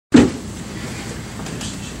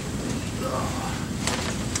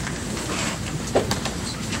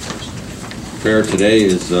prayer today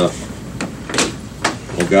is, O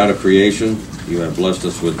God of creation, you have blessed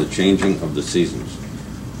us with the changing of the seasons.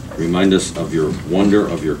 Remind us of your wonder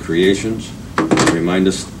of your creations. Remind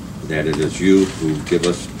us that it is you who give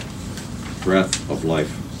us breath of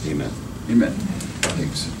life. Amen. Amen.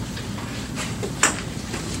 Thanks.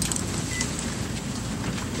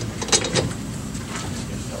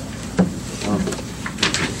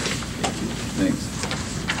 Thanks.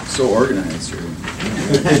 So organized here.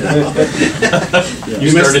 You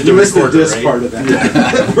started the recorder, this right? part of that.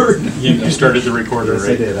 You started the recorder, Yes,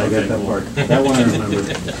 right? I did. I got that part. That one I remember.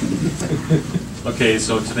 Okay,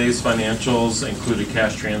 so today's financials include a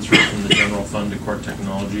cash transfer from the general fund to Court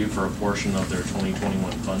Technology for a portion of their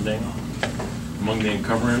 2021 funding. Among the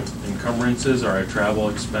encumbrances are a travel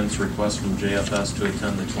expense request from JFS to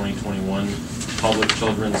attend the 2021 Public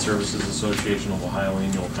Children's Services Association of Ohio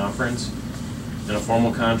Annual Conference, and a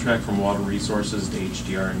formal contract from Water Resources to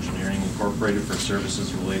HDR Engineering Incorporated for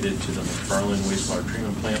services related to the McFarland Wastewater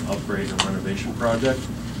Treatment Plant Upgrade and Renovation Project.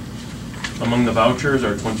 Among the vouchers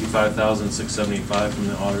are $25,675 from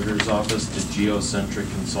the Auditor's Office to Geocentric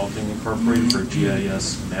Consulting Incorporated for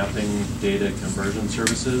GIS mapping data conversion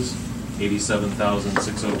services,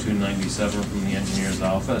 $87,602.97 from the Engineer's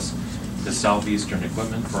Office to Southeastern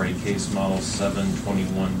Equipment for a Case Model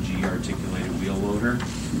 721G articulated wheel loader,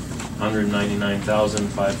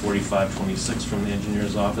 $199,545.26 from the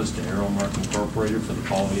Engineer's Office to Aeromark Incorporated for the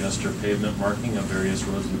polyester pavement marking of various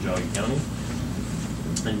roads in Geauga County,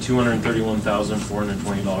 and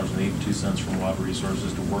 $231,420.82 from Water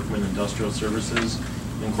Resources to Workman Industrial Services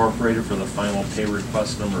Incorporated for the final pay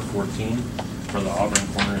request number 14 for the Auburn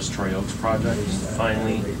Corners Troy Oaks project. And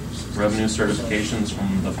finally, revenue certifications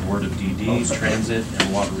from the Board of DD, Transit,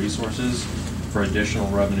 and Water Resources for additional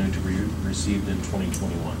revenue to be received in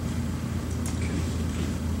 2021.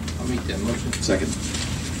 I'll make that motion. Second.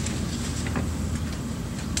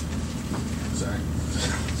 Sorry.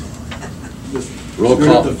 Roll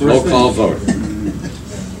call vote.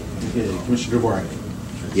 Okay, Commissioner Dvorak.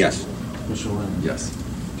 Yes. Commissioner Lennon. Yes.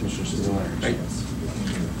 Commissioner Spiller. Right.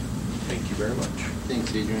 Thank you very much.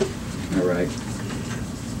 Thanks, Adrian. All right.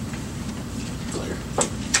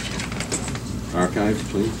 Archives,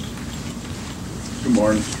 please. Good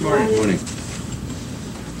morning. Good morning.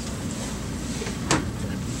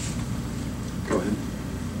 Go ahead.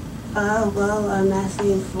 Well, I'm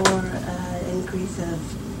asking for an increase of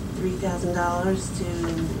 $3,000 to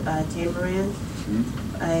Tamboran.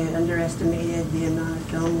 I underestimated the amount of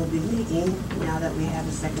film we'll be making now that we have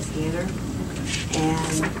a second scanner,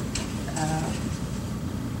 and I'm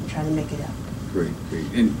trying to make it up. Great, great.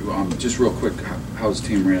 And just real quick, how's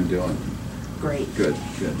Team Rand doing? Great. Good,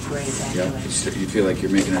 good. Great, Yeah. actually. You feel like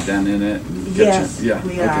you're making a dent in it? And Yes, yeah.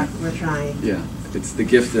 we are. Okay. We're trying. Yeah. It's the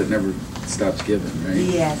gift that never stops giving, right?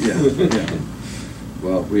 Yes. Yeah. Yeah.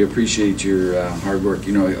 Well, we appreciate your hard work.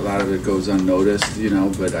 You know, a lot of it goes unnoticed, you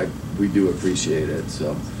know, but we do appreciate it.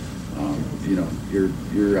 So, you know,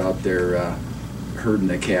 you're out there herding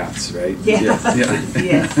the cats, right? Yeah. Yeah.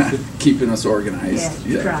 Yes. Keeping us organized.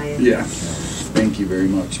 Yeah, trying. Yeah. Thank you very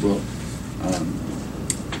much. Well, I'll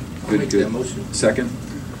make that motion. Second?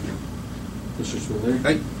 Commissioner Spiller.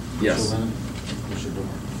 Aye. Yes. Commissioner Lennon. Commissioner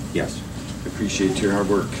Dvorak. Yes. Appreciate your hard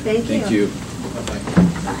work. Thank Thank you. you. Bye-bye.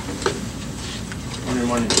 Good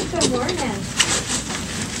morning. Good morning.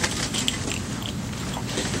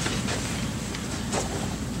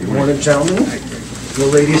 Good morning, gentlemen. The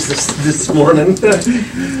ladies this morning.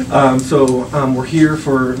 We're here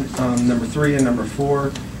for number 3 and number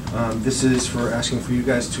 4. This is for asking for you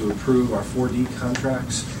guys to approve our 4D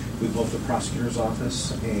contracts with both the prosecutor's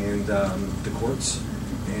office and the courts.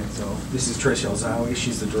 And so this is Tracy Alzawi.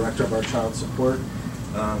 She's the director of our child support.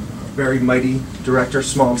 Very mighty director,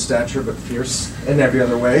 small in stature but fierce in every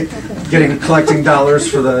other way, collecting dollars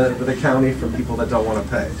for the county from people that don't want to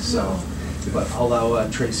pay. So, but I'll allow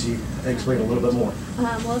Tracy to explain a little bit more.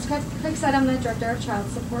 Well, as Craig said, I'm the director of child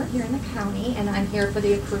support here in the county, and I'm here for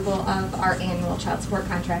the approval of our annual child support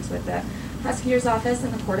contracts with the prosecutor's office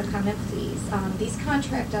and the Court of Common Pleas. These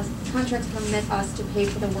contracts permit us to pay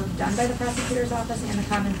for the work done by the prosecutor's office and the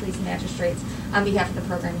Common Pleas magistrates on behalf of the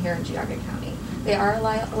program here in Geauga County. They are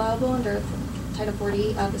allowable under Title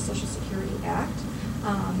 40 of the Social Security Act.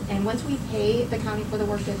 And once we pay the county for the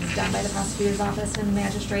work that's done by the prosecutor's office and the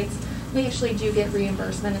magistrates, we actually do get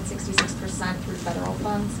reimbursement at 66% through federal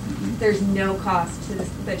funds. There's no cost to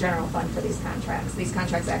the general fund for these contracts. These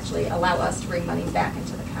contracts actually allow us to bring money back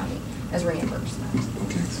into the county as reimbursement.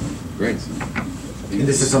 Okay, great. And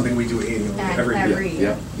this is something we do annually, every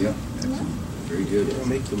year. Yeah. Excellent. Very good. I'll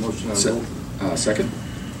make the motion on both. Second?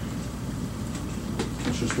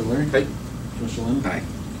 Commissioner Spiller. Aye. Commissioner Lennon. Aye.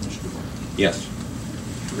 Commissioner Dvorak. Yes.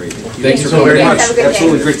 Great. you. Thanks So very much. Have a good day.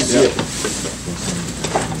 Absolutely, great to see you.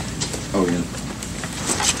 Oh, yeah.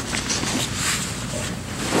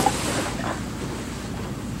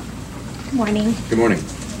 Good morning. Good morning.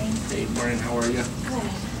 Hey, morning, how are you? Good.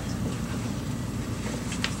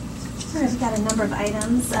 All right, we've got a number of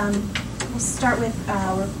items. We'll start with,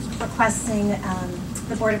 we're requesting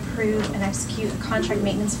the board approve and execute contract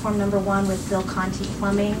maintenance form number 1 with Bill Conti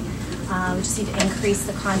Plumbing. We just need to increase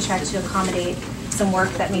the contract to accommodate some work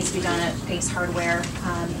that needs to be done at Ace Hardware,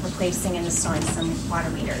 replacing and installing some water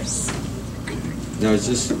meters. Now, is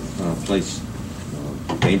this place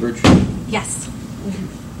Bainbridge? Yes.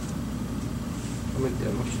 I'll make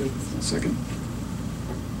that motion. Second.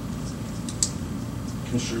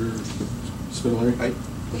 Commissioner Spudler. Aye.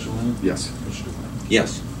 Commissioner Lennon. Yes. Commissioner DeWine.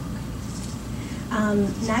 Yes.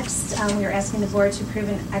 Next, we are asking the board to approve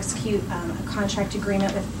and execute a contract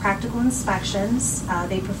agreement with Practical Inspections.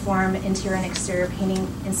 They perform interior and exterior painting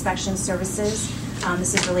inspection services.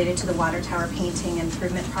 This is related to the water tower painting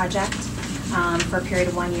improvement project for a period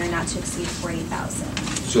of 1 year, not to exceed $48,000.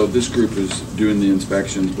 So this group is doing the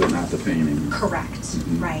inspections, but not the painting? Correct,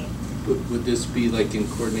 Mhm. right. Would this be like in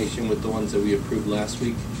coordination with the ones that we approved last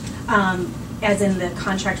week? As in the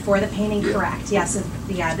contract for the painting, Yeah. correct. Yes,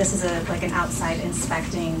 yeah, this is like an outside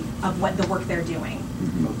inspecting of what the work they're doing.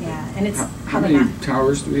 Mhm. Yeah, and it's How probably many not.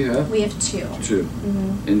 towers do we have? We have 2. 2.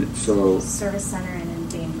 Mhm. And so, Service Center and in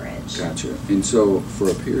Bainbridge. gotcha. And so for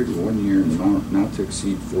a period of 1 year, an amount not to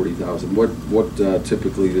exceed 40,000, what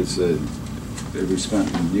typically is, have we spent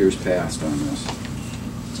in years past on this?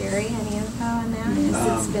 Jerry, any info on that?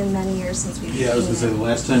 'Cause it's been many years since we've. Yeah, I was gonna say, the painted.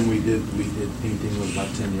 last time we did painting was about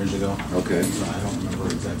 10 years ago. Okay. So I don't remember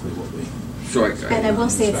exactly what we. So And I will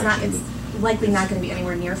say it's not, Inspection. it's likely not gonna be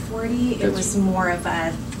anywhere near 40. It That's- was more of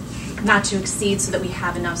a not to exceed so that we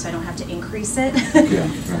have enough so I don't have to increase it. Yeah,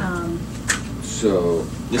 right. Um, So,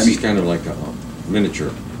 This is kind of like a miniature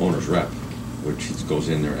owner's rep, which he goes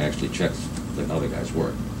in there and actually checks the other guy's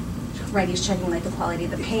work. Right, he's checking like the quality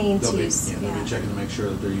of the paint, They'll be, he's, yeah, they'll be checking to make sure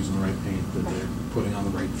that they're using the right paint, that they're putting on the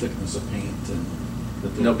right thickness of paint, and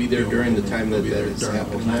that And they'll be there doing- during the time they'll that be there that is during the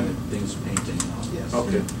whole happening time then? that things painting and all, yes.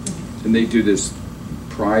 Okay. and they do this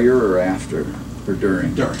prior or after, or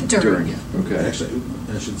during? During. During. Yeah. Okay. Actually,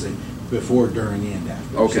 I should say before, during, and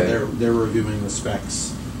after. Okay. So they're reviewing the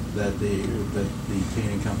specs that the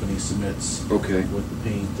painting company submits. Okay. With the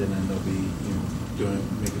paint, and then they'll be,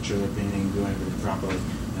 making sure they're painting, doing everything properly,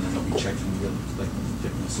 and then they'll be checking the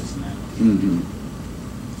thicknesses and that.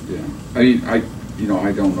 Mm-hmm. Yeah. I mean,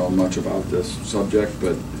 I don't know much about this subject,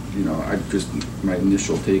 but, my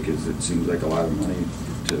initial take is it seems like a lot of money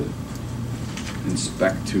to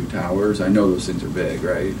inspect 2 towers. I know those things are big,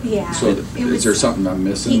 right? Yeah. So It is was- there something I'm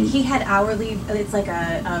missing? He had hourly, it's like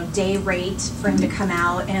a day rate for him to come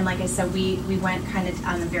out, and like I said, we went kind of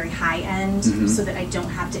on the very high end, Mhm. so that I don't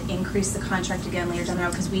have to increase the contract again later down the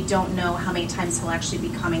road, because we don't know how many times he'll actually be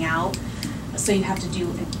coming out. So you have to do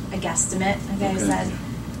a guesstimate, like I Okay. said.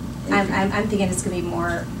 Okay. I'm thinking it's gonna be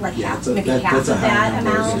more like Yeah, half, that's a- maybe that- half that's a of high that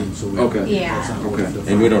number, amount. so we- Okay. Yeah. that's not what Okay. we've defined.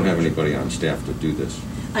 And we don't have anybody on staff to do this.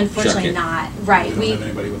 Unfortunately Check it. not, right, We don't have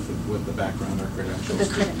anybody with the background or credentials The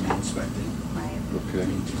to credit- be inspecting. right. Okay.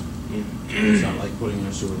 It's not like putting in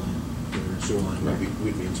a sewer line,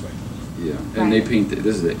 we'd be inspecting it. Yeah, and they Right. paint,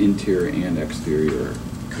 this is the interior and exterior.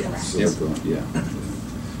 Correct. So, Yep. yeah.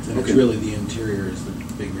 And it's Okay. really the interior is the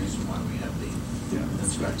big reason why we have the Yeah.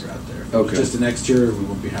 inspector out there. If it Okay. was just an exterior, we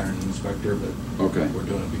won't be hiring an inspector, but Okay. we're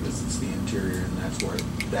doing it because it's the interior, and that's where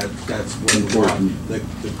the water, Important.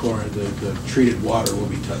 the chlorine, the treated water will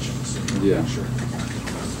be touching, so we'll Yeah. make sure.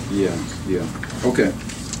 Yeah. Okay.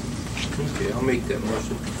 Okay, I'll make that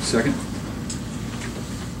motion. Second?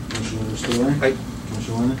 Commissioner Spudler. Aye.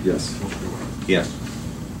 Commissioner Lennon. Yes. Commissioner DeWine. Yes.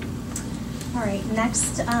 All right,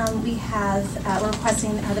 next, we have, we're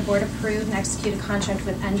requesting the board approve and execute a contract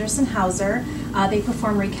with Anderson Hauser. They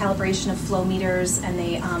perform recalibration of flow meters, and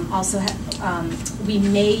they also have, we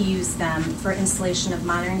may use them for installation of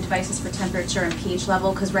monitoring devices for temperature and pH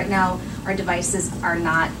level, because right now, our devices are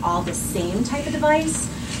not all the same type of device.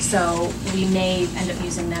 So we may end up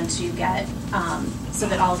using them to get, so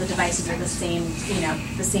that all the devices are the same,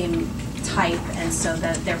 the same type, and so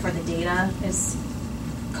that therefore the data is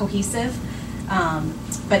cohesive.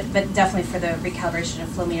 But definitely for the recalibration of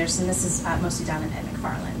flow meters, and this is mostly down in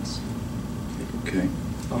McFarland. Okay.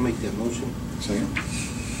 I'll make that motion. Second?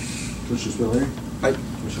 Commissioner Spudler. Aye.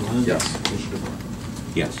 Commissioner Lennon. Yes. Commissioner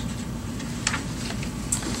DeWine. Yes.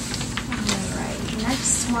 All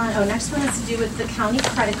right, next one has to do with the county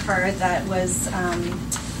credit card that was,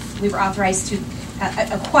 we were authorized to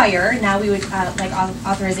acquire, now we would like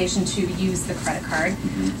authorization to use the credit card.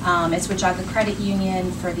 It's Wajaga Credit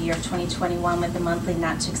Union for the year of 2021 with a monthly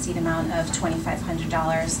not to exceed amount of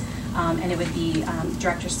 $2,500. And it would be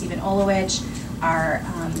Director Stephen Olowich, our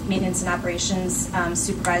Maintenance and Operations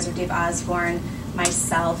Supervisor Dave Osborne,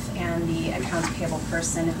 myself, and the accounts payable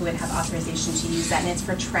person who would have authorization to use that. And it's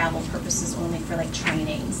for travel purposes only, for like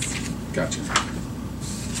trainings. Gotcha.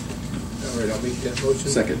 All right, I'll make that motion.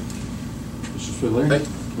 Second. Mr. Spudler. Aye.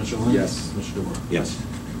 Commissioner Lennon. Yes. Commissioner DeBoer. Yes.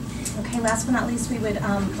 Okay, last but not least, we would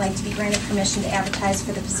like to be granted permission to advertise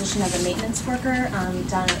for the position of a maintenance worker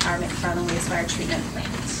down at our McFarland wastewater treatment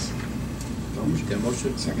plant. I'll make that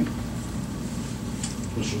motion. Second.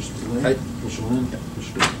 Commissioner Spudler. Aye. Commissioner Lennon.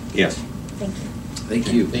 Commissioner DeBoer. Yes. Thank you.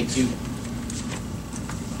 Thank you. Thank you.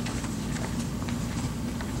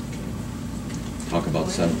 Talk about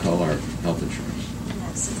Sevco, our health insurance.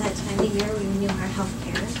 Yes, it's that time of year we renew our health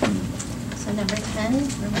care. So number 10,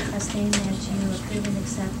 we're requesting that you approve and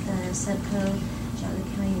accept the Sevco Geauga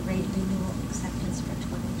County rate renewal acceptance for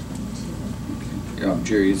 2022.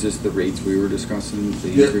 Jerry, is this the rates we were discussing,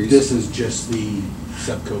 the increase? This is just the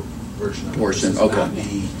SEPCO version of it. Portion, This is not okay.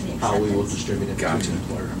 the how we will distribute it Gotcha. between the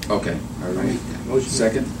employer. Okay, all I'll right. make that motion.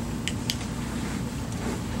 Second.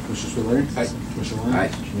 Commissioner Spudler. Aye. Commissioner Lennon. Aye.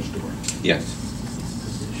 Commissioner DeBoer. Yes.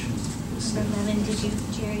 Number 11,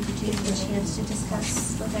 Jerry, did you get a chance to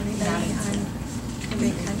discuss with everybody on the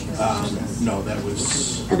rate contributions? No, that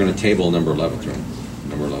was We're going to table number 11, right?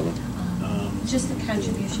 Number 11? Just the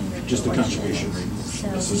contribution rate. just the portion. contribution rate. So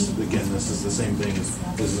This is, again, this is the same thing as,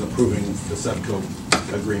 this is approving the SEPCO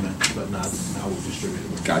agreement, but not how we distribute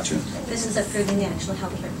it. Gotcha. this is approving the actual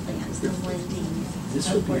healthcare plans, the 1D,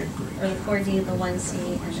 or the 4D, the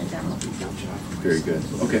 1C, and the demo. Very good.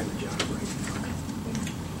 Okay.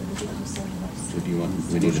 So do you want,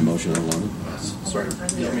 we need a motion on 11? Sorry.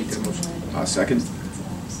 Yeah, I'll make that motion. Second.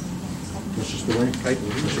 Commissioner Spudler. Aye.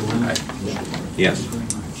 Commissioner Lennon. Aye. Commissioner DeBoer. Yes.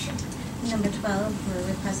 Number 12, we're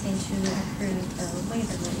requesting to approve the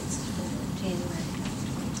waiver rates for January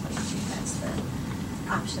 2022. That's the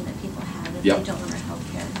option that people have if Yep. they don't want our health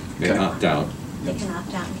care. They opt out. They can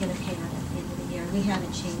opt out and get a payout at the end of the year. We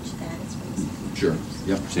haven't changed that. It's been the same. Sure.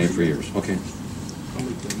 Yep. Same for years. Okay. I'll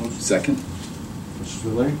make that motion. Second.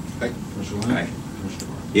 Commissioner Spudler. Aye. Commissioner Lennon. Aye. Commissioner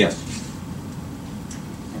DeBoer. Yes.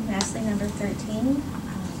 And lastly, number 13,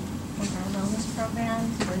 with our wellness program,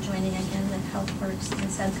 we're joining again with HealthWorks and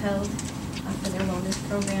Sevco for their wellness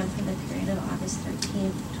program for the period of August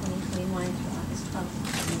 13th, 2021 through August 12th,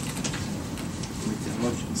 2022. Make that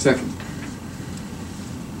motion. Second.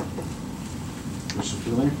 Commissioner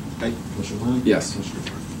Spudler. Aye. Commissioner Lennon. Yes. Commissioner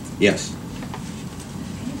DeBoer. Yes.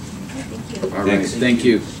 Okay, thank you. All right. Thanks. Thank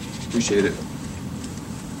you. Appreciate it.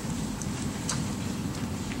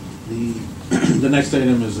 The next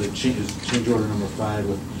item is change order number 5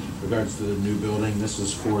 with regards to the new building. This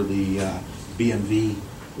is for the BMV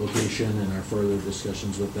location and our further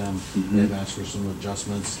discussions with them. Mhm. They've asked for some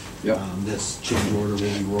adjustments. Yep. This change order will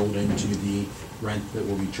be rolled into the rent that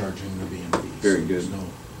we'll be charging the BMV. Very good.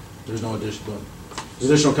 There's no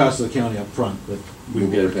additional cost to the county up front, but we We'll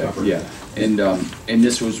will get it back. recover. Yeah. And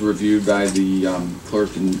this was reviewed by the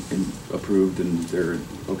clerk and approved, and they're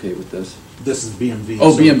okay with this? This is BMV.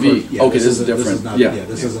 Oh, so BMV. yeah, Okay, this is isn't- different. not- Yeah.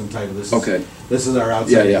 This isn't titled, this is. Okay. This is our Yeah,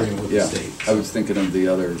 outside yeah, agreement with yeah. the state. I was thinking of the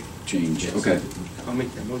other change. Yes. Okay. I'll make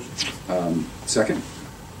that motion. Second?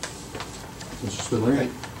 Mr. Spudler. Aye.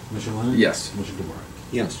 Commissioner Lennon. Yes. Commissioner DeBoer.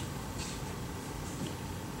 Yes.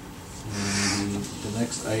 And the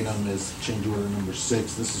next item is change order number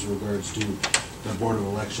 6. This is regards to the Board of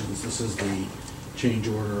Elections. This is the change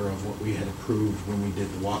order of what we had approved when we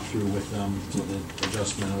did the walkthrough with them, so the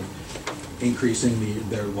adjustment of increasing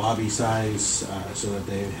their lobby size so that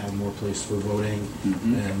they have more place for voting,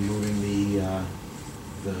 Mhm. and moving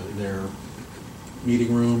their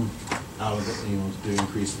meeting room out of, to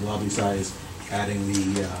increase the lobby size, adding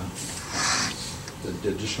the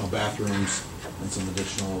additional bathrooms and some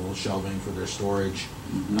additional shelving for their storage.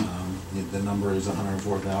 Mhm. The number is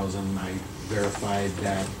 104,000. I verified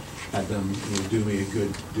that, had them do a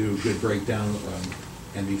good breakdown.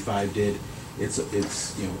 NV5 did.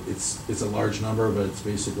 It's a large number, but it's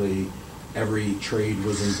basically every trade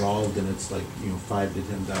was involved, and it's like $5,000 to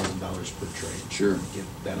 $10,000 per trade. Sure. Get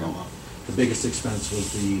that all up. The biggest expense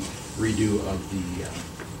was the redo of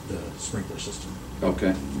the sprinkler system.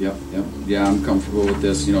 Okay, yep. Yeah, I'm comfortable with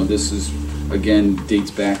this. This is, again,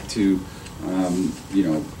 dates back to,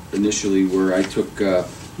 initially where I took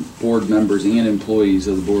board members and employees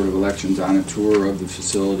of the Board of Elections on a tour of the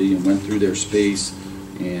facility and went through their space.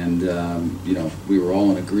 And, we were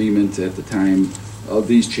all in agreement at the time of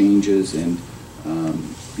these changes. And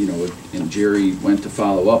and Jerry went to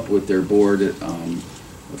follow up with their board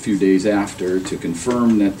a few days after to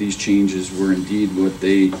confirm that these changes were indeed what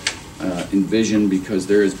they envisioned, because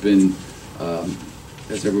there has been,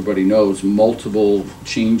 as everybody knows, multiple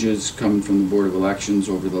changes coming from the Board of Elections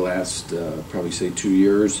over the last, probably say 2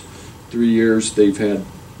 years, 3 years. They've had,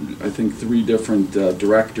 I think, 3 different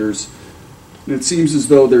directors. And it seems as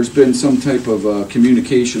though there's been some type of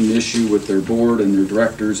communication issue with their board and their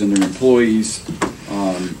directors and their employees.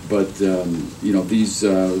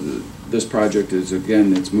 This project is,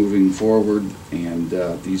 again, it's moving forward, and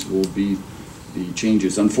these will be the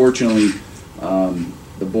changes. Unfortunately,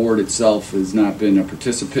 the board itself has not been a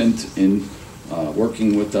participant in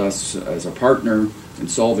working with us as a partner in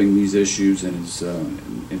solving these issues, and has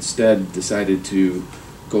instead decided to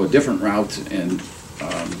go a different route and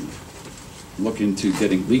look into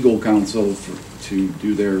getting legal counsel to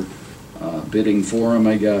do their bidding for them,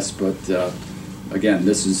 I guess. But again,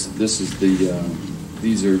 these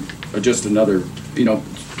are just another,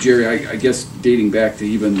 Jerry, I guess dating back to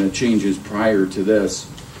even the changes prior to this,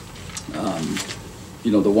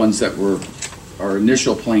 the ones that were our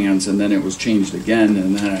initial plans, and then it was changed again,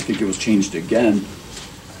 and then I think it was changed again.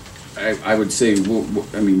 I would say,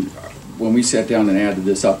 when we sat down and added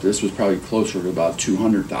this up, this was probably closer to about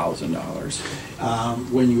 $200,000.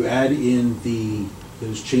 When you add in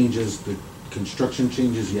those changes, the construction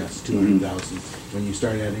changes, yes, $200,000. When you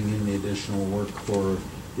start adding in the additional work for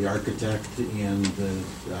the architect and the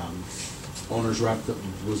owner's rep that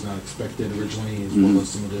was not expected originally, as well as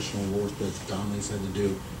some additional work that Donley's had to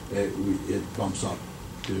do, it bumps up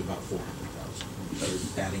to about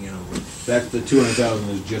 $400,000. Adding in over that, the $200,000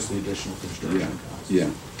 is just the additional construction cost.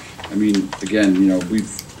 Yeah. Again,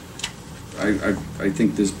 I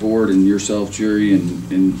think this board and yourself, Jerry,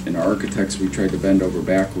 and our architects, we tried to bend over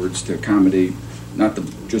backwards to accommodate not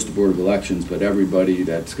just the Board of Elections, but everybody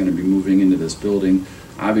that's going to be moving into this building.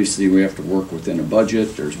 Obviously, we have to work within a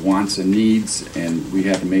budget. There's wants and needs, and we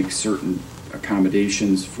had to make certain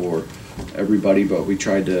accommodations for everybody, but we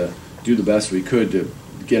tried to do the best we could to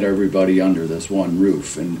get everybody under this one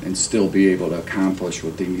roof and still be able to accomplish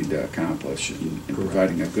what they need to accomplish in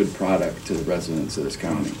providing a good product to the residents of this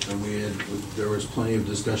county. And there was plenty of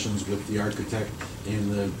discussions with the architect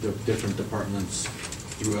and the different departments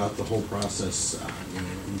throughout the whole process,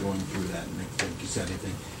 in going through that. And like you said, I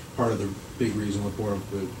think part of the big reason with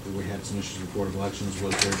we had some issues with Board of Elections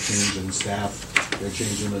was their change in staff, their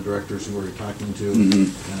change in the directors who we were talking to, and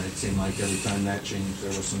it seemed like every time that changed, there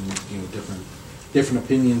was some different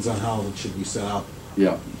opinions on how it should be set up.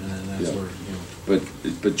 Yeah. And that's where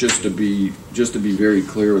But just to be very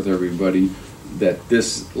clear with everybody, that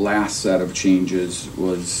this last set of changes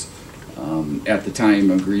was at the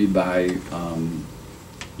time agreed by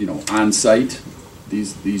on site.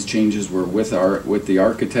 These changes were with the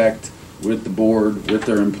architect, with the board, with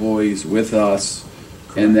their employees, with us.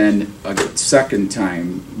 Correct. And then a second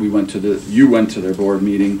time you went to their board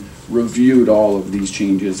meeting, reviewed all of these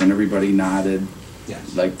changes, and everybody nodded.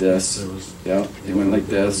 Yes. Like this. It went like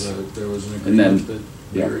this. There was an and then, agreement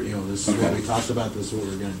that this is what we talked about, this is what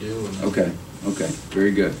we're going to do. And okay,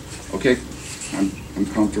 very good. Okay, I'm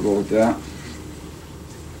comfortable with that.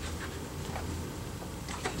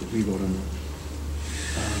 Did we vote on that?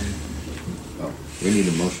 We need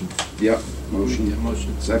a motion. Yep, motion. Yeah,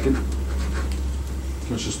 motion. Second?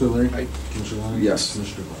 Commissioner Spillier? Aye. Commissioner Lennon? Yes.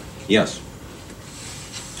 Commissioner Black? Yes.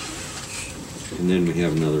 And then we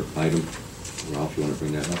have another item. Ralph, you want to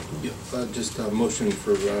bring that up? Yeah, just a motion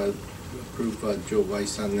for approve Joe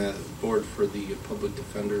Weiss on the board for the public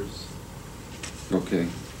defenders. Okay.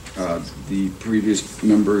 The previous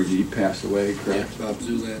member, he passed away, correct? Yeah, Bob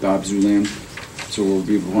Zulan. Bob Zulan. So we'll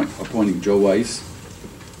be appointing Joe Weiss.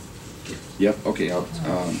 Yep, okay,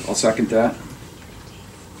 I'll second that.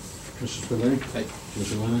 Commissioner Spillier? Aye.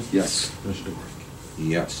 Commissioner Lennon? Yes. Commissioner Black?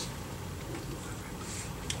 Yes.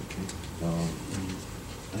 Okay.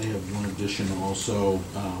 I have one addition also.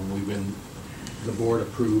 The board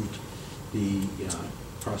approved the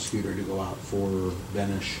prosecutor to go out for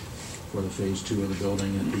Benish for the phase 2 of the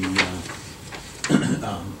building at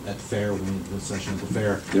the fair, the session at the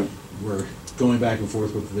fair. Yep. We're going back and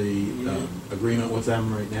forth with the agreement with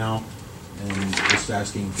them right now, and just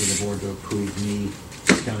asking for the board to approve me,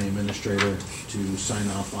 as county administrator, to sign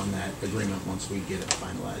off on that agreement once we get it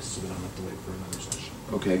finalized, so we don't have to wait for another session.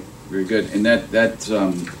 Okay, very good. And that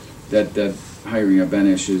hiring of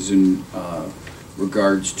Benish is in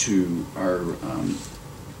regards to our,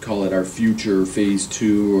 call it our future phase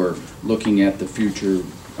 2, or looking at the future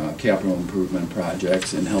capital improvement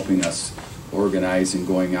projects and helping us organize and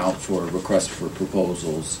going out for requests for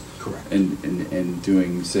proposals Correct. And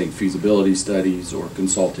doing, say, feasibility studies or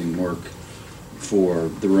consulting work for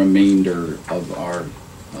the remainder of our,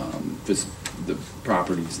 the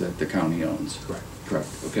properties that the county owns. Correct. Correct,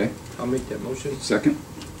 okay? I'll make that motion. Second?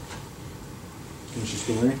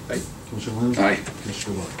 Commissioner Spillier? Aye. Commissioner Lenz? Aye.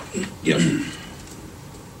 Commissioner DeBoer? Yes.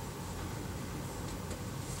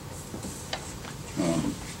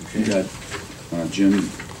 You got Jim,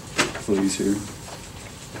 please, here.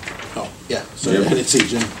 Oh, yeah, sorry, I Yep. didn't see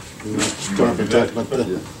Jim. We were talking about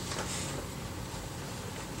the,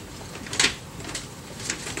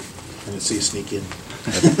 I didn't see you sneak in. I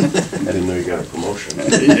didn't know you got a promotion.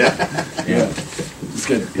 Yeah. It's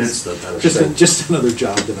good. It's the better Just another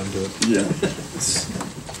job that I'm doing. Yeah.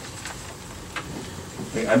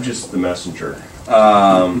 Hey, I'm just the messenger.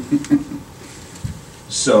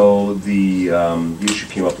 So the issue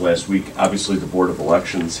came up last week. Obviously, the Board of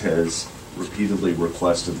Elections has repeatedly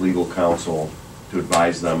requested legal counsel to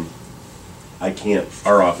advise them.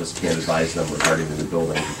 Our office can't advise them regarding the new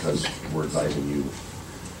building because we're advising you.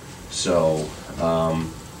 So,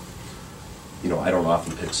 I don't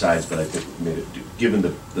often pick sides, but I think given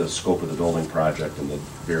the scope of the building project and the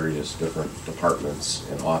various different departments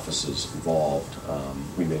and offices involved,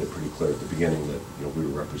 we made it pretty clear at the beginning that we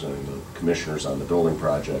were representing the commissioners on the building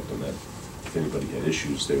project, and that if anybody had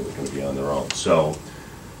issues, they were going to be on their own. So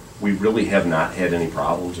we really have not had any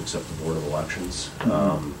problems except the Board of Elections.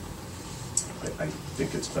 I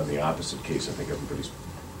think it's been the opposite case. I think everybody's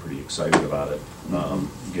pretty excited about it,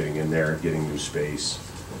 getting in there, getting new space.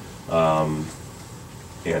 And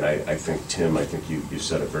I think, Tim, you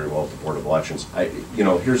said it very well at the Board of Elections.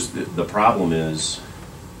 Here's the problem is,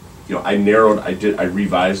 I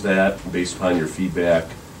revised that based upon your feedback.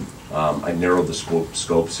 I narrowed the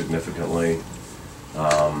scope significantly.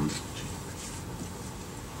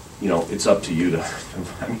 It's up to you to,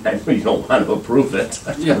 I know you don't want to approve it.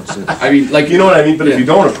 Yeah, I mean, like. You know what I mean? But yeah. if you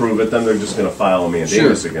don't approve it, then they're just going to file a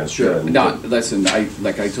mandamus against you. Sure. No, listen,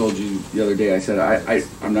 like I told you the other day, I said,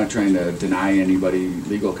 I'm not trying to deny anybody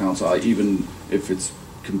legal counsel, even if it's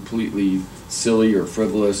completely silly or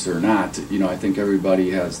frivolous or not. I think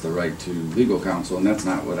everybody has the right to legal counsel, and that's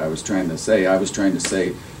not what I was trying to say. I was trying to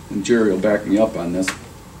say, and Jerry will back me up on this,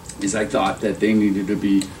 is I thought that they needed to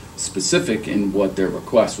be specific in what their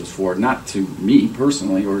request was for, not to me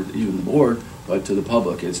personally or even the board, but to the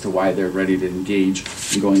public as to why they're ready to engage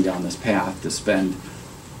in going down this path to spend.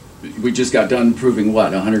 We just got done proving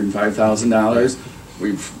what, $105,000?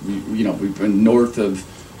 We've been north of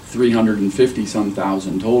 350 some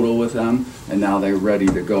thousand total with them, and now they're ready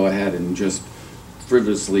to go ahead and just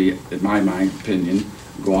frivolously, in my opinion,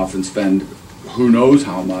 go off and spend who knows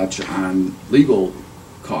how much on legal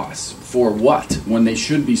costs. For what? When they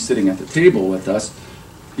should be sitting at the table with us,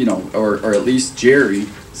 or at least Jerry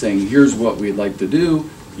saying, here's what we'd like to do.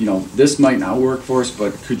 This might not work for us,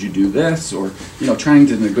 but could you do this? Or, trying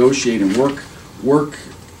to negotiate and work.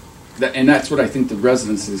 And that's what I think the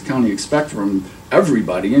residents of this county expect from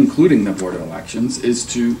everybody, including the Board of Elections, is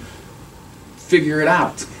to figure it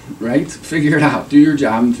out, right? Figure it out. Do your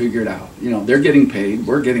job and figure it out. They're getting paid.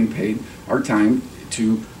 We're getting paid our time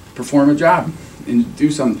to perform a job and do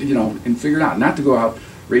something, and figure it out. Not to go out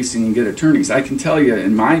racing and get attorneys. I can tell you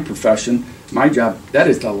in my profession, my job, that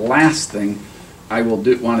is the last thing I will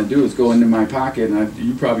want to do is go into my pocket, and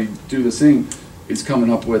you probably do the same, is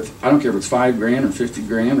coming up with, I don't care if it's $5,000 or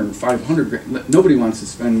 $50,000 or $500,000. Nobody wants to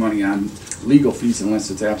spend money on legal fees unless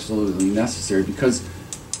it's absolutely necessary, because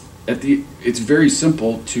it's very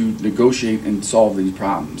simple to negotiate and solve these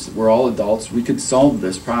problems. We're all adults. We could solve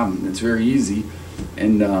this problem. It's very easy.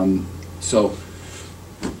 And so,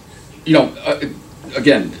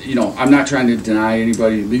 again, I'm not trying to deny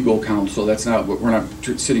anybody legal counsel. That's not what, we're not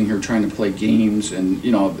sitting here trying to play games. And,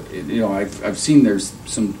 I've seen there's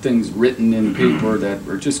some things written in paper that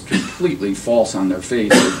are just completely false on their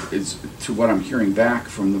face, is to what I'm hearing back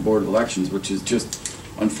from the Board of Elections, which is just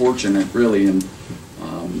unfortunate, really. And,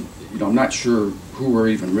 I'm not sure who we're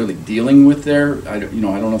even really dealing with there. I don't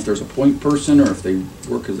know if there's a point person or if they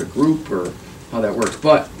work as a group or how that works.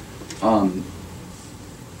 But, I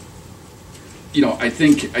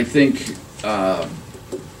think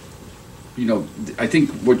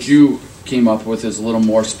what you came up with is a little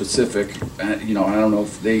more specific. I don't know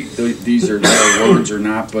if these are their words or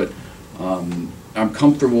not, but I'm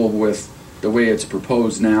comfortable with the way it's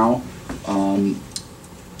proposed now.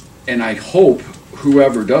 And I hope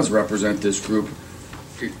whoever does represent this group,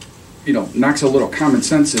 knocks a little common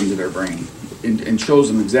sense into their brain and shows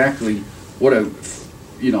them exactly what a,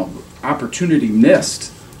 opportunity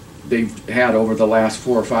missed they've had over the last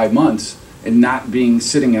 4 or 5 months, and not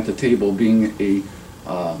sitting at the table, being a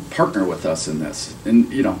partner with us in this.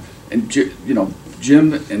 And,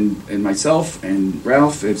 Jim and myself and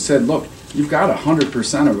Ralph have said, look, you've got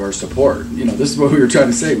 100% of our support. This is what we were trying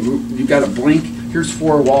to say. You've got a blank, here's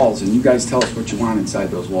 4 walls, and you guys tell us what you want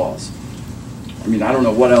inside those walls. I mean, I don't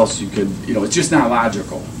know what else you could, it's just not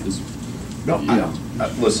logical.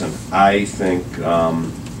 Listen, I think,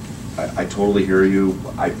 I totally hear you.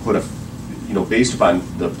 I put based upon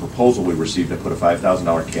the proposal we received, I put a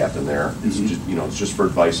 $5,000 cap in there. It's just, it's just for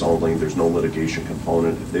advice only. There's no litigation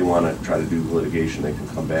component. If they want to try to do litigation, they can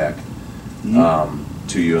come back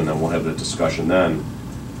to you, and then we'll have a discussion then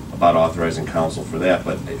about authorizing counsel for that.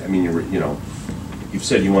 But I mean, you've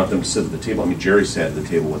said you want them to sit at the table. I mean, Jerry sat at the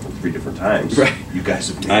table with them 3 different times. Right. You guys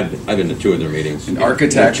have. I've been to 2 of their meetings. And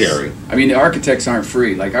architects. Jerry. I mean, the architects aren't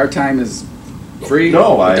free. Like, our time is free.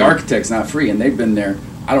 No, but the architect's not free, and they've been there.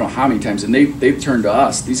 I don't know how many times, and they've turned to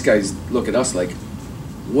us. These guys look at us like,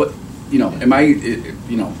 what? Am I?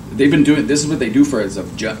 They've been doing. This is what they do for as a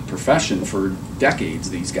profession for decades.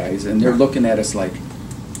 These guys, and they're looking at us like,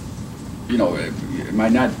 am I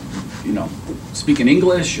not, speaking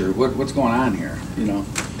English, or what's going on here? Yeah.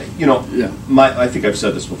 I think I've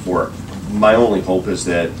said this before. My only hope is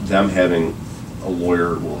that them having a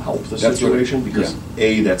lawyer will help the situation, because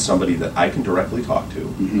that's somebody that I can directly talk to.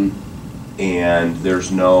 Mm-hmm. And there's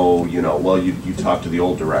no, you talk to the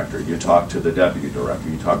old director, you talk to the deputy director,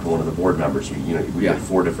 you talk to one of the board members. We get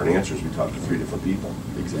 4 different answers. We talk to 3 different people.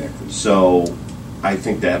 Exactly. So I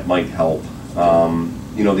think that might help.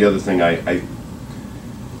 The other thing I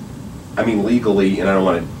mean, legally, and I don't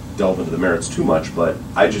want to delve into the merits too much, but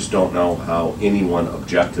I just don't know how anyone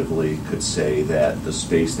objectively could say that the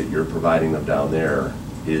space that you're providing them down there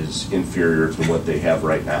is inferior to what they have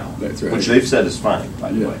right now. That's right. Which they've said is fine,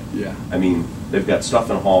 by the way. Yeah. I mean, they've got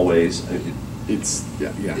stuff in hallways. It's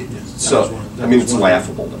It's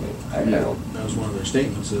laughable to me. I don't. That was one of their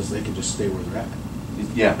statements, is they can just stay where they're at.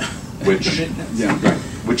 Yeah, which Yeah.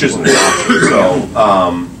 which isn't an option. So,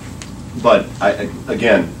 but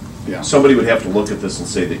again, somebody would have to look at this and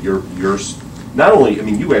say that you're not only. I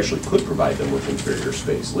mean, you actually could provide them with inferior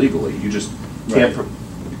space legally. You just can't.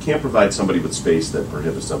 You can't provide somebody with space that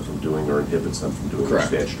prohibits them from doing or inhibits them from doing their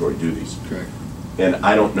statutory duties. Correct. And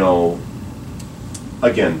I don't know.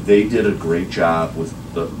 Again, they did a great job with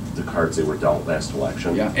the cards they were dealt last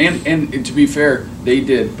election. Yeah, and to be fair, they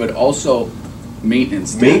did, but also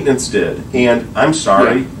maintenance did. Maintenance did, and I'm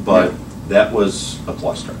sorry, but that was a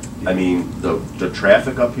cluster. I mean, the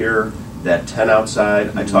traffic up here, that 10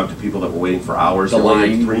 outside, I talked to people that were waiting for hours. There were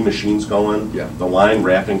like 3 machines going. Yeah. The line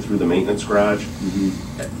wrapping through the maintenance garage.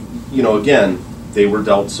 Again, they were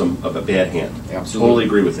dealt of a bad hand. Absolutely. Totally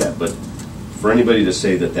agree with that, but for anybody to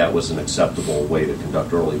say that that was an acceptable way to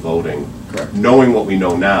conduct early voting, correct, knowing what we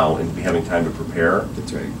know now and having time to prepare,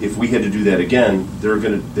 that's right. If we had to do that again,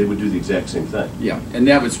 they would do the exact same thing. Yeah, and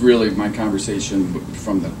that was really my conversation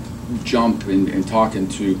from the jump in talking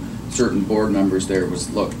to certain board members there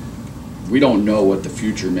was, look, we don't know what the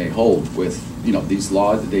future may hold with, these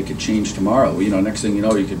laws that they could change tomorrow. Next thing you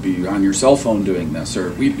know, you could be on your cell phone doing this,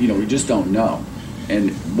 or we just don't know.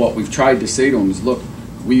 And what we've tried to say to them is, look,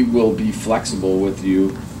 we will be flexible with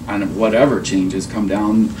you on whatever changes come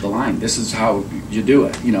down the line. This is how you do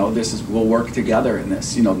it. We'll work together in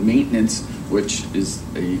this. Maintenance, which is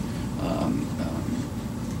a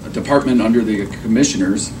department under the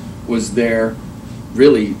commissioners, was there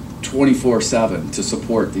really 24/7 to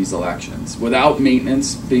support these elections. Without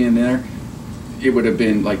maintenance being there, it would have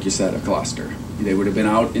been, like you said, a cluster. They would have been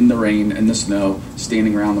out in the rain and the snow,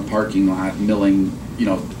 standing around the parking lot, milling,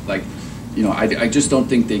 I just don't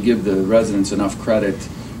think they give the residents enough credit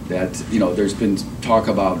that, there's been talk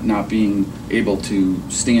about not being able to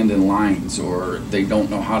stand in lines, or they don't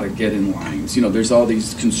know how to get in lines. There's all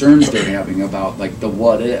these concerns they're having about, like, the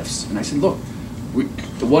what-ifs. And I said, look,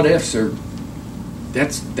 the what-ifs are,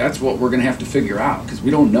 that's what we're going to have to figure out, because we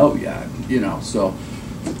don't know yet, so.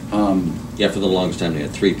 For the longest time, they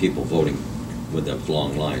had 3 people voting with those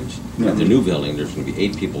long lines. At the new building, there's going to be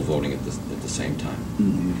 8 people voting at the same time.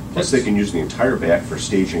 Mm-hmm. Plus, they can use the entire back for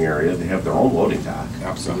staging area. They have their own loading dock.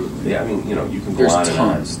 Absolutely. Yeah, I mean, you can go on and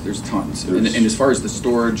on. There's tons. And as far as the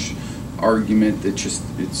storage argument,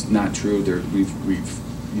 it's not true. We've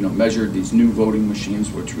measured these new voting machines,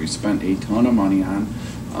 which we spent a ton of money on.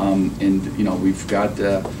 And we've got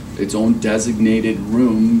its own designated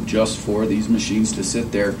room just for these machines to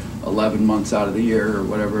sit there 11 months out of the year, or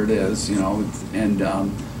whatever it is, and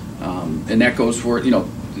that goes for,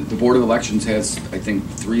 the Board of Elections has, I think,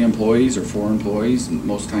 3 employees or 4 employees,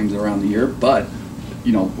 most times around the year, but,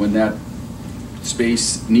 when that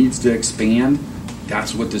space needs to expand,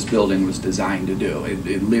 that's what this building was designed to do.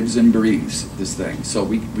 It lives and breathes, this thing. So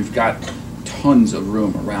we've got tons of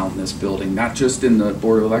room around this building, not just in the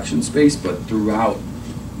Board of Election space, but throughout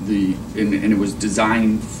and it was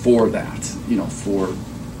designed for that, you know, for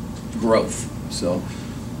growth. So,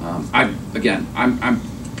 I'm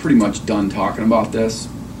pretty much done talking about this.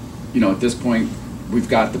 You know, at this point, we've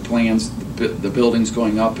got the plans, the building's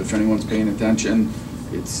going up, if anyone's paying attention.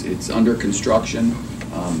 It's under construction.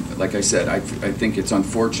 Like I said, I think it's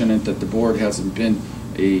unfortunate that the board hasn't been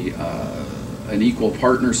an equal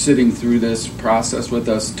partner sitting through this process with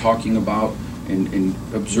us, talking about and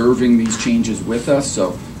observing these changes with us.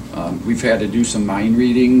 So we've had to do some mind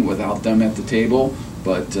reading without them at the table,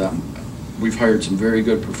 but we've hired some very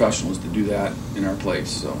good professionals to do that in our place.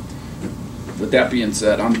 So with that being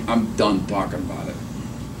said, I'm done talking about it.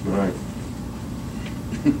 All right.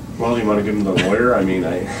 Well, you want to give them the lawyer? I mean,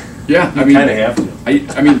 yeah, I mean, kind of have to.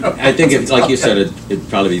 I mean, I think it's like you said, it'd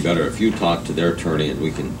probably be better if you talk to their attorney and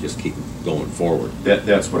we can just keep going forward.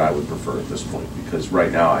 That's what I would prefer at this point, because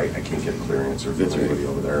right now I can't get a clear answer from anybody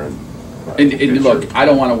over there. And look, I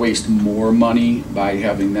don't want to waste more money by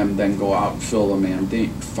having them then go out and file a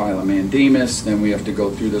mandamus. Then we have to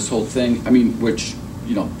go through this whole thing. I mean, which,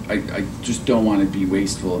 you know, I just don't want to be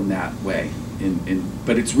wasteful in that way.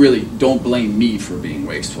 But it's really, don't blame me for being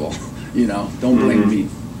wasteful. You know, don't blame me.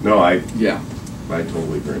 No, I I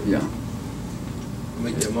totally agree. Yeah. I'll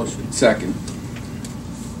make that motion. Second.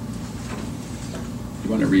 You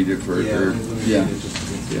want to read it for? Yeah.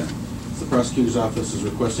 The prosecutor's office is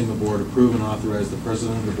requesting the board approve and authorize the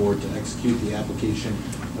president of the board to execute the application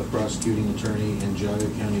of prosecuting attorney and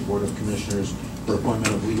Geauga County Board of Commissioners for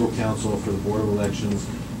appointment of legal counsel for the Board of Elections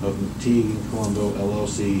of McTeague and Colombo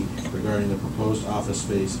LLC regarding the proposed office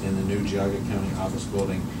space in the new Geauga County office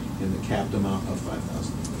building in the capped amount of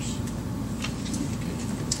 $5,000.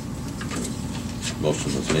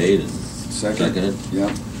 Motion was made and seconded.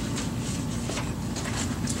 Yeah.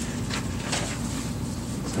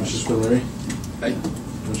 Commissioner Spillier? Aye.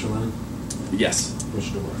 Commissioner Lennon? Yes.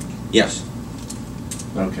 Commissioner DeWark? Yes,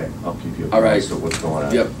 Okay, I'll keep you All right. apprised of what's going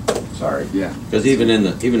on. Yep. Sorry. Yeah. because even in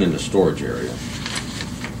the storage area,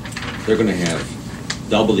 they're going to have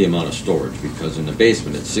double the amount of storage, because in the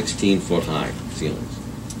basement it's 16-foot high ceilings,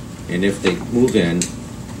 and if they move in,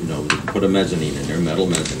 you know, they put a mezzanine in there, metal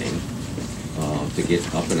mezzanine, to get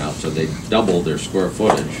up and out, so they double their square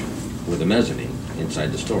footage with a mezzanine inside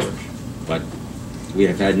the storage. But we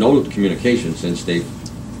have had no communication since they've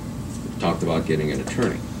talked about getting an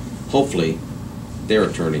attorney. Hopefully, their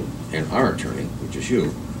attorney and our attorney, which is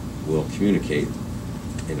you, will communicate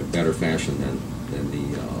in a better fashion than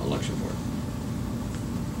the election board.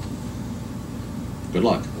 Good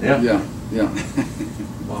luck. Yeah. Yeah.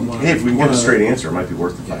 Hey, if we want a straight answer, it might be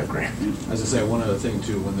worth the $5,000. As I say, one other thing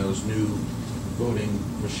too, when those new voting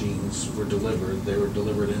machines were delivered, they were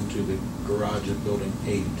delivered into the garage of Building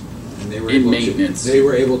 8. And they were In able maintenance. They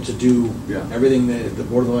were able to do Yeah. everything that the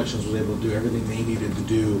Board of Elections was able to do, everything they needed to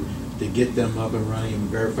do to get them up and running and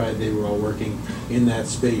verified they were all working in that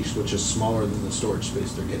space, which is smaller than the storage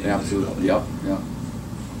space they're getting. in the Absolutely. building. Yep.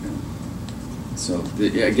 So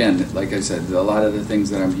again, like I said, a lot of the things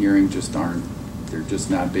that I'm hearing just aren't. They're just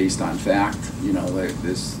not based on fact. You know, like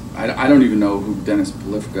this. I don't even know who Dennis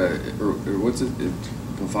Polifka or what's it,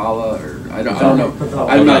 Pavala, or I don't know. Pavala.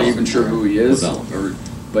 I'm not even sure who he is. Pavala.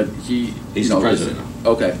 But he. He's you know, the president.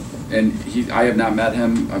 Okay, and I have not met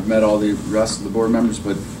him. I've met all the rest of the board members,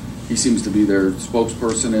 but he seems to be their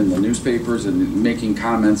spokesperson in the newspapers and making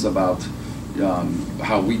comments about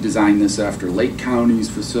how we designed this after Lake County's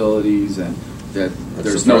facilities and that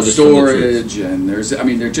there's no storage and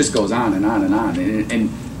it just goes on and on and on. And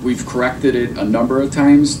we've corrected it a number of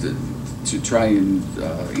times to try and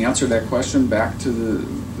answer that question back to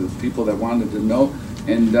the people that wanted to know.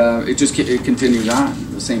 And it continues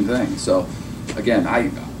on, the same thing. So again,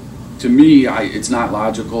 to me, it's not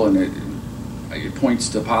logical, and it points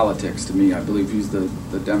to politics to me. I believe he's the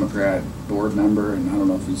Democrat board member, and I don't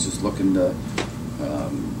know if he's just looking to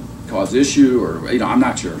cause issue or, I'm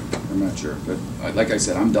not sure. But like I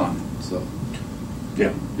said, I'm done. So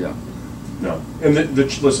Yeah. yeah. No. And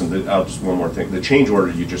listen, I'll just one more thing. The change order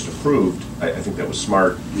you just approved, I think that was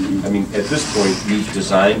smart. Mm-hmm. I mean, at this point, you've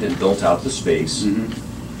designed and built out the space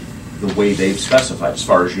the way they've specified, as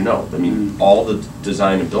far as you know. I mean, all the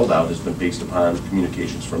design and build out has been based upon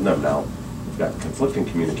communications from them. Now, we've got conflicting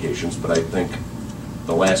communications, but I think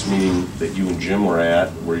the last meeting that you and Jim were at,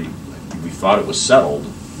 where we thought it was settled,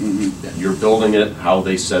 you're building it how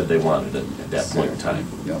they said they wanted it at that point in time.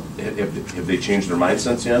 Yep. Have they changed their mind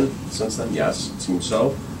since then? Yes, it seems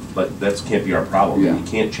so. but that can't be our problem. Yeah. You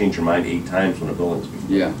can't change your mind 8 times when a building's being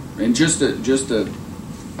built. Yeah, and just to,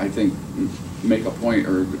 I think, make a point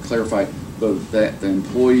or clarify, that the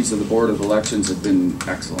employees of the Board of Elections have been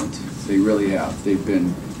excellent. They really have. They've been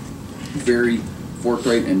very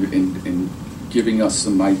forthright in giving us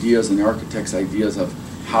some ideas and the architects' ideas of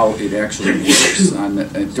how it actually works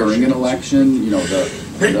during an election, you know,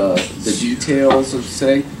 the details, of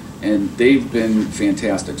say, and they've been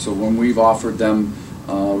fantastic. So when we've offered them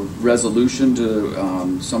resolution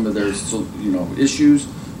to some of their, you know, issues,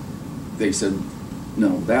 they said,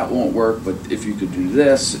 no, that won't work, but if you could do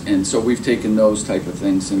this. And so we've taken those type of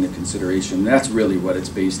things into consideration. That's really what it's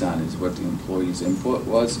based on, is what the employees' input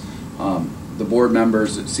was. The board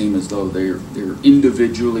members, it seemed as though they're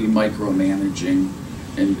individually micromanaging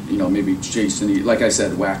and, you know, maybe chasing, like I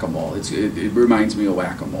said, whack-a-mole. It reminds me of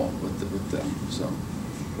whack-a-mole with them, so.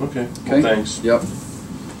 Okay, Okay? well, thanks. Yep.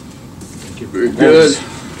 Thank you. Very good.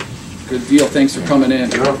 Good deal. Thanks for coming in.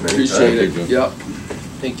 Yeah, Appreciate it. thank you. Yep.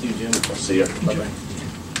 Thank you, Jim. I'll see ya. Bye-bye.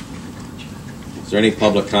 Is there any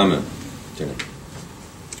public comment? Jenny?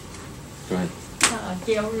 Go ahead.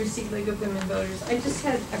 Gail Rusi, League of Women Voters. I just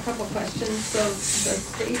had a couple questions. So the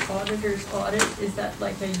state auditor's audit, is that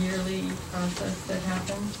like a yearly process that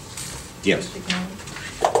happens? Yes. with the county?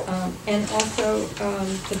 And also,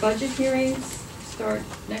 the budget hearings start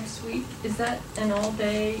next week. Is that an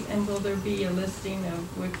all-day, and will there be a listing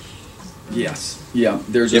of which? Yes. Yeah,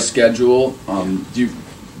 there's a Yep. schedule.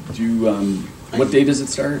 What day does it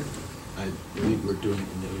start? I believe we're doing,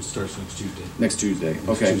 it starts next Tuesday. Next Tuesday.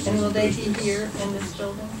 Okay. Tuesday. And will they be here in this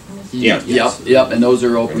building? Yeah. Yep, and those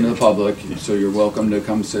are open to the public, so you're welcome to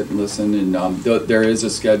come sit and listen. And there is a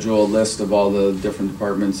schedule, a list of all the different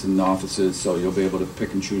departments and offices, so you'll be able to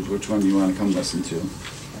pick and choose which one you want to come listen to.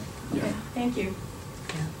 Yeah. Okay, thank you.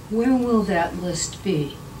 Where will that list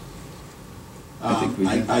be? I think we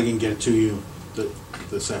can- I can get it to you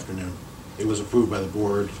this afternoon. It was approved by the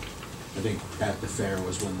board. I think at the fair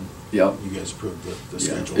was when Yep. you guys approved the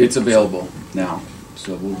Yeah. schedule. It's available now,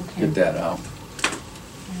 so we'll Okay. get that out.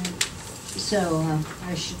 So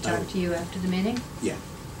I should talk to you after the meeting? Yeah.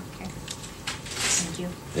 Okay. Thank you.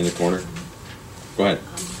 In the corner? Go ahead.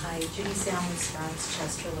 Hi, Judy Salmon, Scott's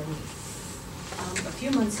Chesterland. A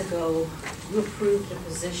few months ago, you approved a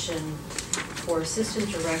position for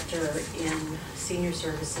Assistant Director in Senior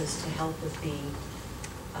Services to help with the,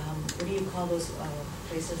 what do you call those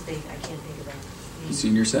places? I can't think of them.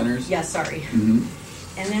 Senior centers? Yeah, sorry.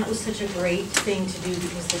 Mm-hmm. And that was such a great thing to do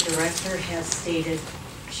because the director has stated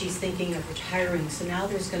she's thinking of retiring. So now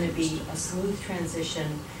there's going to be a smooth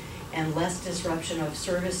transition and less disruption of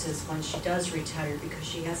services when she does retire because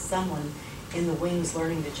she has someone in the wings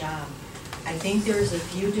learning the job. I think there's a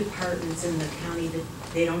few departments in the county that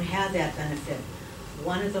they don't have that benefit.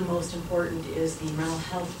 One of the most important is the mental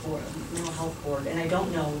health board, and I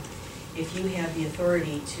don't know if you have the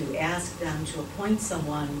authority to ask them to appoint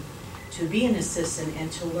someone to be an assistant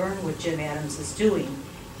and to learn what Jim Adams is doing.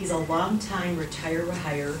 He's a long-time retired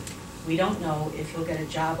hire. We don't know if he'll get a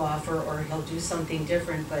job offer or he'll do something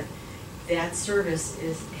different, but that service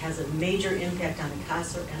has a major impact on the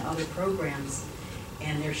CASA and other programs,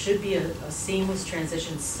 and there should be a seamless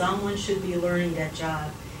transition. Someone should be learning that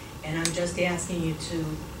job, and I'm just asking you to,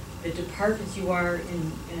 the departments you are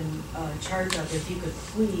in charge of, if you could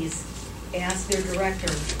please ask their director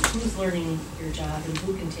who's learning your job and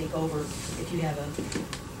who can take over if you have an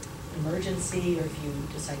emergency or if you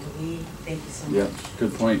decide to leave. Thank you so much. Yeah,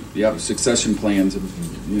 good point. Yeah, succession plans,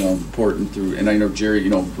 you know, important through, and I know Jerry, you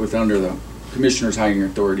know, under the Commissioner's Hiring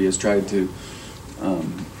Authority has tried to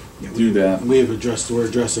do that. We're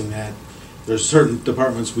addressing that. There's certain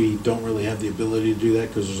departments we don't really have the ability to do that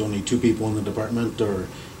because there's only 2 people in the department or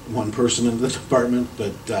 1 person in the department,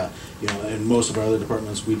 but you know, in most of our other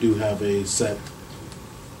departments, we do have a set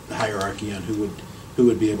hierarchy on who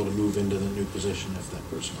would be able to move into the new position if that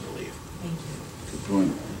person were to leave. Thank you. Good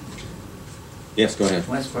point. Yes, go ahead.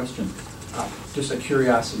 Last question. Just a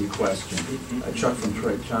curiosity question. Chuck from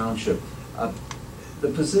Troy Township. The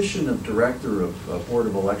position of Director of Board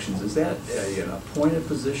of Elections, is that an appointed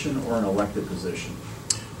position or an elected position?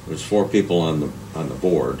 There's 4 people on the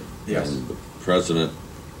board. Yes. And the president,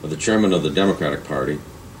 or the chairman of the Democratic Party,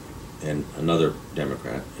 and another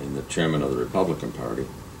Democrat, and the chairman of the Republican Party.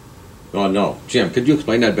 Oh, no. Jim, could you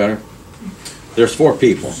explain that better? There's 4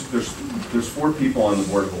 people. There's 4 people on the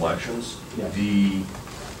Board of Elections. Yeah. The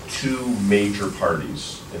 2 major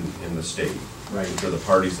parties in the state. Right. Which are the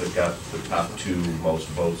parties that got the top 2 most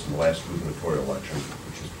votes in the last gubernatorial election,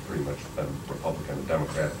 which has pretty much been Republican and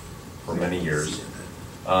Democrat for many years.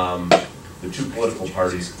 The two political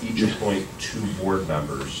parties each appoint 2 board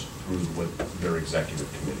members through their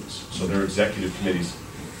executive committees. So their executive committees,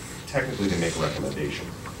 technically they make a recommendation.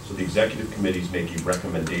 So the executive committees make a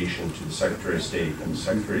recommendation to the Secretary of State, and the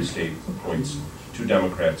Secretary of State appoints 2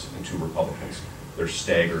 Democrats and 2 Republicans. They're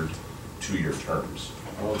staggered 2-year terms.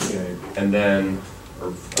 Okay. And then,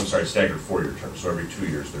 staggered 4-year terms, so every 2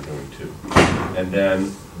 years they're doing 2. And then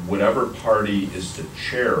whatever party is the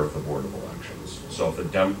chair of the Board of Elections, so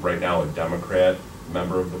if right now a Democrat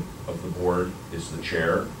member of the board is the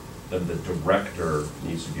chair, then the director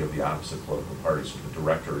needs to be of the opposite political party, so the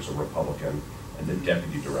director is a Republican and the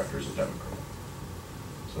deputy director is a Democrat.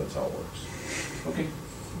 So that's how it works. Okay,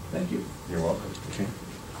 thank you. You're welcome. Okay.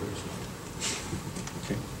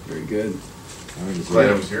 Okay. Very good. All right, is Glad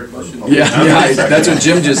there- I was here. Yeah, that's what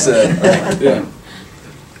Jim just said. Yeah.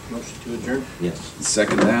 Motion to adjourn? Yes.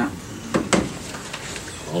 Second that.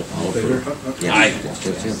 All in favor? Aye. Yes,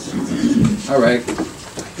 yes, yes. All right.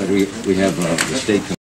 But we have the state